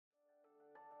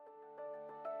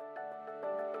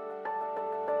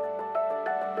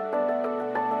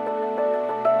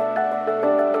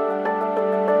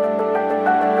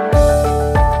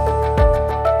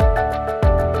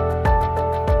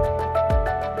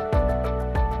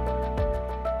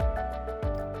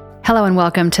Hello and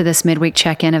welcome to this midweek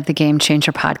check-in of the Game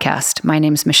Changer podcast. My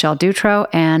name is Michelle Dutro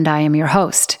and I am your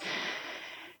host.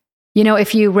 You know,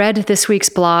 if you read this week's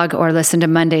blog or listened to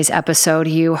Monday's episode,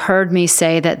 you heard me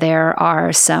say that there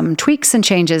are some tweaks and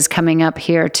changes coming up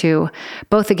here to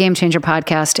both the Game Changer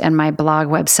podcast and my blog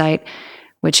website,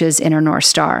 which is Inner North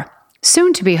Star.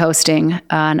 Soon to be hosting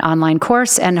an online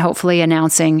course and hopefully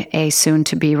announcing a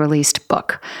soon-to-be released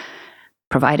book,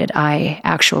 provided I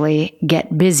actually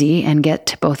get busy and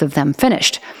get both of them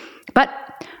finished. But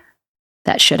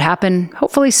that should happen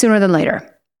hopefully sooner than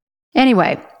later.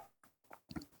 Anyway,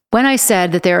 when I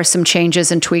said that there are some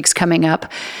changes and tweaks coming up,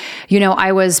 you know,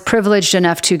 I was privileged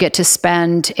enough to get to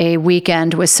spend a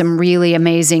weekend with some really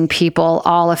amazing people,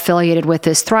 all affiliated with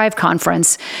this Thrive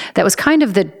conference that was kind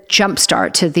of the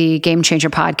jumpstart to the Game Changer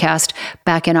podcast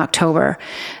back in October.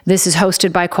 This is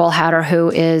hosted by Cole Hatter,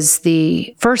 who is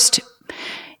the first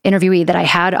interviewee that I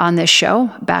had on this show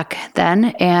back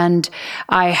then. And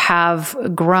I have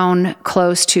grown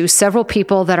close to several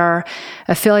people that are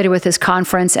affiliated with this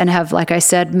conference and have, like I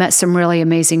said, met some really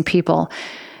amazing people.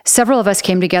 Several of us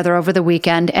came together over the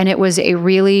weekend, and it was a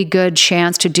really good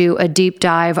chance to do a deep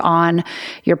dive on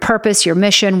your purpose, your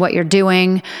mission, what you're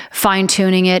doing,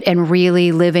 fine-tuning it, and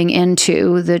really living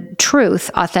into the truth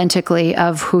authentically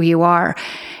of who you are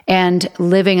and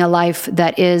living a life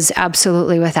that is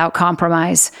absolutely without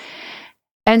compromise.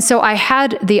 And so I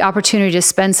had the opportunity to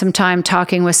spend some time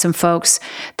talking with some folks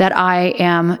that I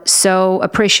am so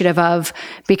appreciative of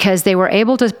because they were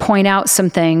able to point out some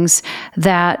things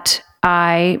that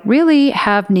I really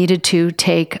have needed to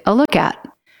take a look at.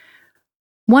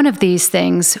 One of these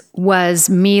things was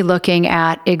me looking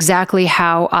at exactly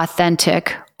how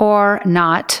authentic or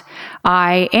not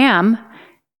I am,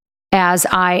 as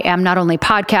I am not only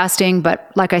podcasting,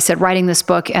 but like I said, writing this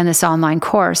book and this online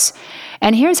course.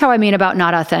 And here's how I mean about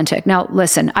not authentic. Now,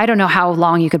 listen, I don't know how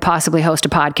long you could possibly host a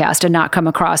podcast and not come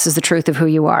across as the truth of who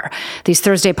you are. These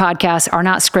Thursday podcasts are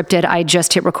not scripted. I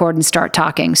just hit record and start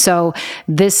talking. So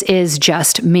this is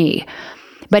just me.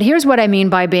 But here's what I mean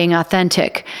by being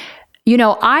authentic. You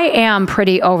know, I am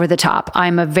pretty over the top.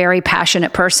 I'm a very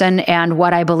passionate person, and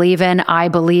what I believe in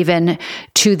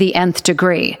to the nth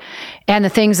degree. And the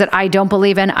things that I don't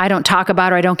believe in, I don't talk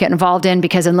about or I don't get involved in,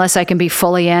 because unless I can be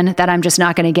fully in, that I'm just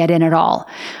not going to get in at all.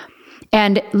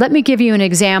 And let me give you an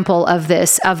example of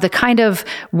this, of the kind of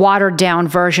watered down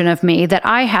version of me that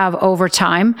I have over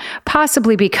time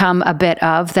possibly become a bit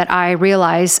of, that I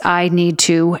realize I need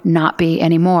to not be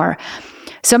anymore.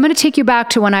 So I'm going to take you back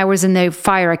to when I was in the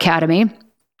fire academy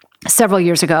several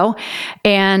years ago.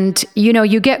 And, you know,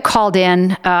 you get called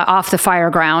in off the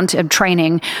fire ground of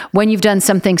training when you've done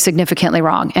something significantly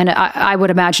wrong. And I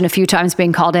would imagine a few times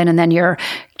being called in and then you're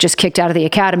just kicked out of the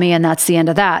academy and that's the end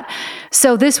of that.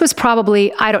 So this was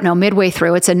probably, I don't know, midway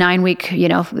through. It's a 9-week, you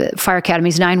know, fire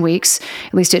academy's 9 weeks.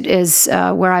 At least it is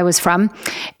where I was from.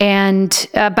 And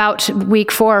about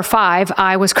week 4 or 5,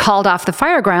 I was called off the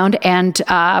fire ground and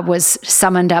was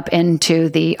summoned up into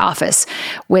the office,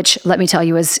 which, let me tell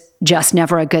you, is just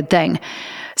never a good thing.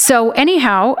 So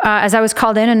anyhow, as I was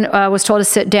called in and was told to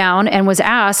sit down and was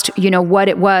asked, you know, what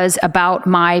it was about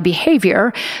my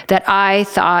behavior that I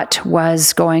thought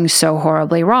was going so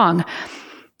horribly wrong.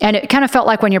 And it kind of felt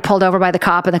like when you're pulled over by the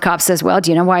cop and the cop says, well,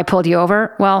 do you know why I pulled you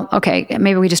over? Well, okay,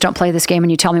 maybe we just don't play this game and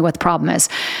you tell me what the problem is.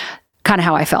 Kind of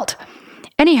how I felt.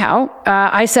 Anyhow,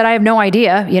 I said, I have no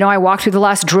idea. You know, I walked through the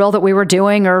last drill that we were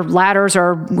doing, or ladders,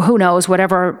 or who knows,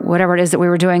 whatever it is that we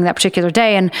were doing that particular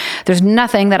day. And there's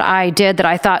nothing that I did that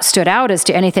I thought stood out as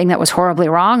to anything that was horribly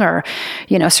wrong, or,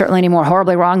 you know, certainly any more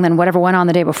horribly wrong than whatever went on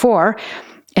the day before.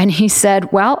 And he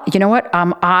said, well, you know what?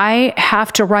 I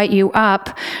have to write you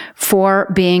up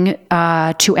for being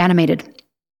too animated.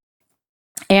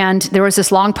 And there was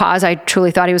this long pause. I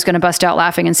truly thought he was going to bust out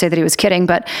laughing and say that he was kidding,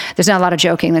 but there's not a lot of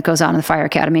joking that goes on in the fire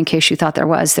academy. In case you thought there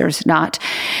was, there's not.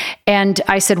 And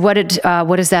I said, what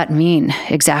does that mean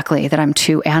exactly, that I'm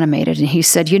too animated? And he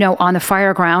said, you know, on the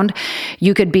fire ground,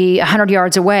 you could be 100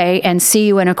 yards away and see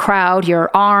you in a crowd, your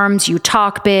arms, you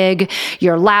talk big,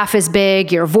 your laugh is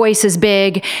big, your voice is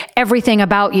big, everything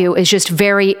about you is just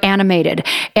very animated.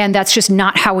 And that's just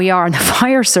not how we are in the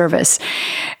fire service.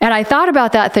 And I thought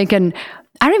about that thinking,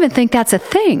 I don't even think that's a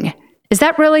thing. Is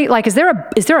that really, like, is there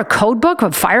a code book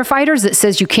of firefighters that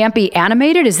says you can't be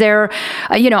animated? Is there,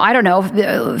 I don't know,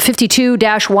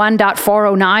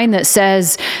 52-1.409 that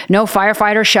says no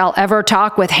firefighter shall ever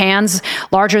talk with hands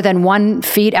larger than 1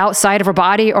 feet outside of her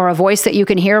body, or a voice that you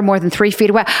can hear more than 3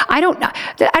 feet away? I don't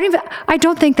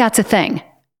think that's a thing.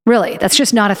 Really, that's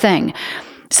just not a thing.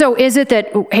 So is it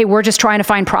that, hey, we're just trying to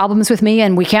find problems with me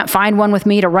and we can't find one with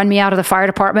me to run me out of the fire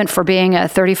department for being a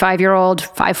 35-year-old,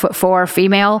 5'4"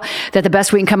 female, that the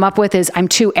best we can come up with is I'm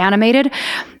too animated?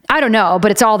 I don't know,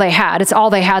 but it's all they had. It's all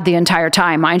they had the entire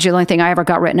time. Mind you, the only thing I ever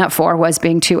got written up for was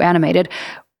being too animated,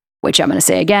 which I'm going to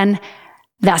say again,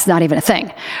 that's not even a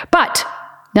thing. But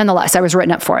nonetheless, I was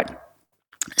written up for it.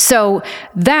 So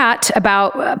that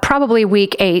about probably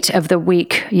week 8 of the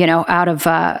week, out of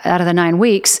the 9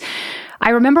 weeks, I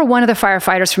remember one of the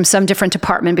firefighters from some different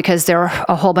department, because there are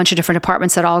a whole bunch of different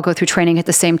departments that all go through training at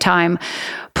the same time,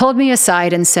 pulled me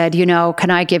aside and said, can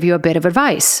I give you a bit of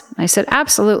advice? I said,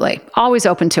 absolutely. Always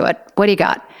open to it. What do you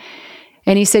got?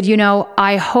 And he said,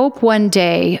 I hope one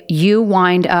day you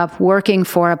wind up working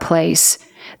for a place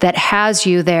that has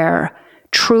you there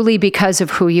truly because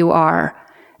of who you are,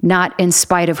 not in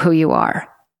spite of who you are.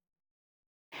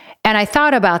 And I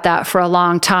thought about that for a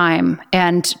long time,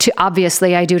 and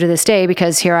obviously I do to this day,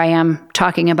 because here I am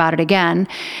talking about it again.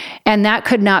 And that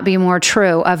could not be more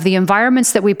true of the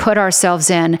environments that we put ourselves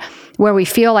in, where we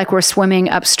feel like we're swimming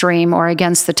upstream or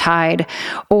against the tide,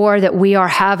 or that we are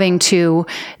having to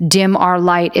dim our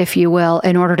light, if you will,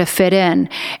 in order to fit in.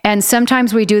 And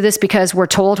sometimes we do this because we're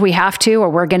told we have to, or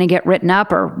we're going to get written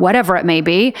up, or whatever it may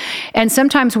be. And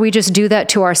sometimes we just do that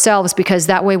to ourselves because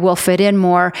that way we'll fit in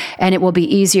more and it will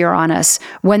be easier on us.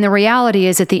 When the reality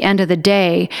is, at the end of the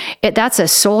day, that's a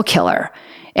soul killer.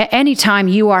 Anytime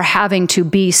you are having to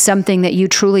be something that you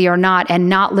truly are not and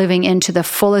not living into the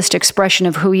fullest expression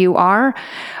of who you are,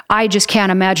 I just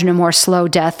can't imagine a more slow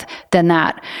death than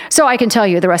that. So I can tell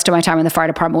you the rest of my time in the fire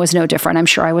department was no different. I'm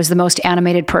sure I was the most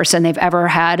animated person they've ever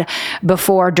had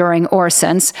before, during, or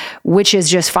since, which is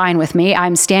just fine with me.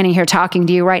 I'm standing here talking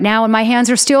to you right now and my hands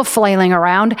are still flailing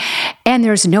around and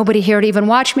there's nobody here to even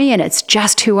watch me, and it's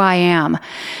just who I am.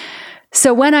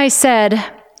 So when I said,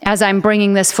 as I'm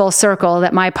bringing this full circle,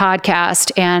 that my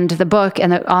podcast and the book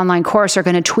and the online course are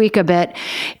going to tweak a bit,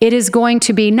 it is going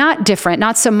to be not different,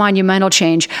 not some monumental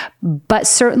change, but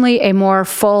certainly a more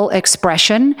full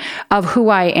expression of who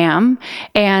I am.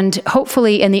 And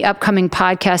hopefully in the upcoming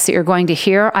podcast that you're going to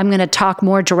hear, I'm going to talk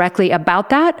more directly about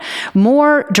that,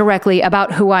 more directly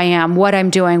about who I am, what I'm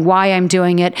doing, why I'm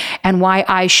doing it, and why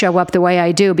I show up the way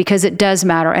I do, because it does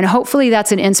matter. And hopefully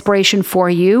that's an inspiration for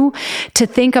you to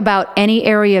think about any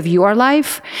area of your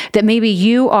life that maybe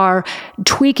you are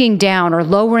tweaking down or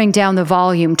lowering down the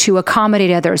volume to accommodate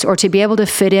others or to be able to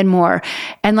fit in more.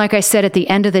 And like I said, at the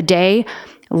end of the day,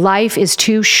 life is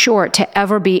too short to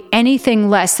ever be anything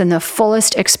less than the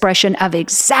fullest expression of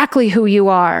exactly who you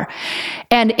are.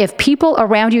 And if people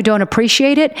around you don't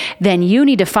appreciate it, then you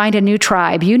need to find a new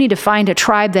tribe. You need to find a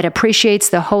tribe that appreciates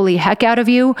the holy heck out of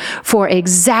you for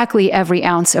exactly every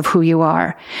ounce of who you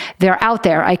are. They're out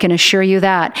there, I can assure you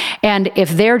that. And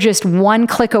if they're just one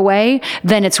click away,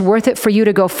 then it's worth it for you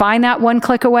to go find that one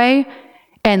click away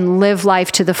and live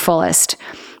life to the fullest.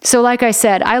 So like I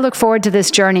said, I look forward to this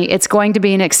journey. It's going to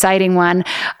be an exciting one.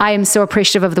 I am so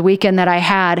appreciative of the weekend that I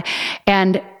had.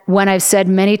 And when I've said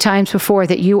many times before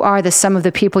that you are the sum of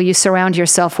the people you surround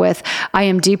yourself with, I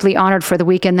am deeply honored for the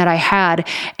weekend that I had.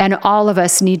 And all of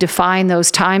us need to find those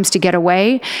times to get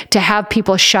away, to have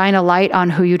people shine a light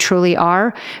on who you truly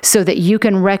are, so that you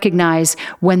can recognize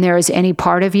when there is any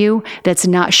part of you that's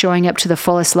not showing up to the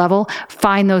fullest level.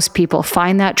 Find those people,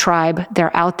 find that tribe.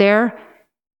 They're out there,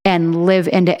 and live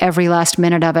into every last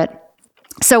minute of it.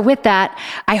 So with that,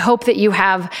 I hope that you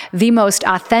have the most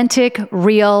authentic,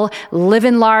 real,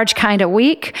 living large kind of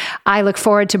week. I look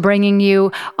forward to bringing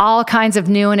you all kinds of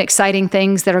new and exciting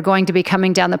things that are going to be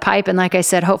coming down the pipe. And like I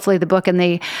said, hopefully the book and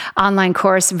the online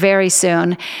course very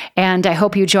soon. And I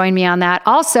hope you join me on that.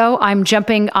 Also, I'm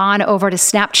jumping on over to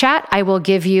Snapchat. I will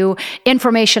give you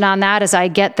information on that as I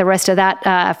get the rest of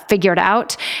that figured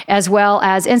out, as well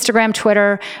as Instagram,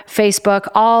 Twitter, Facebook,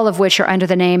 all of which are under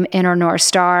the name Inner North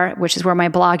Star, which is where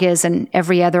my blog is, and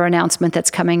every other announcement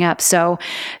that's coming up. So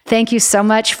thank you so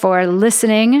much for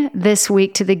listening this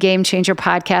week to the Game Changer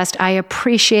podcast. I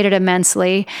appreciate it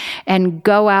immensely, and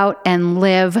go out and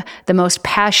live the most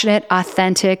passionate,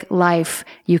 authentic life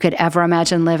you could ever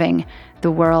imagine living.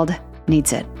 The world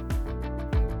needs it.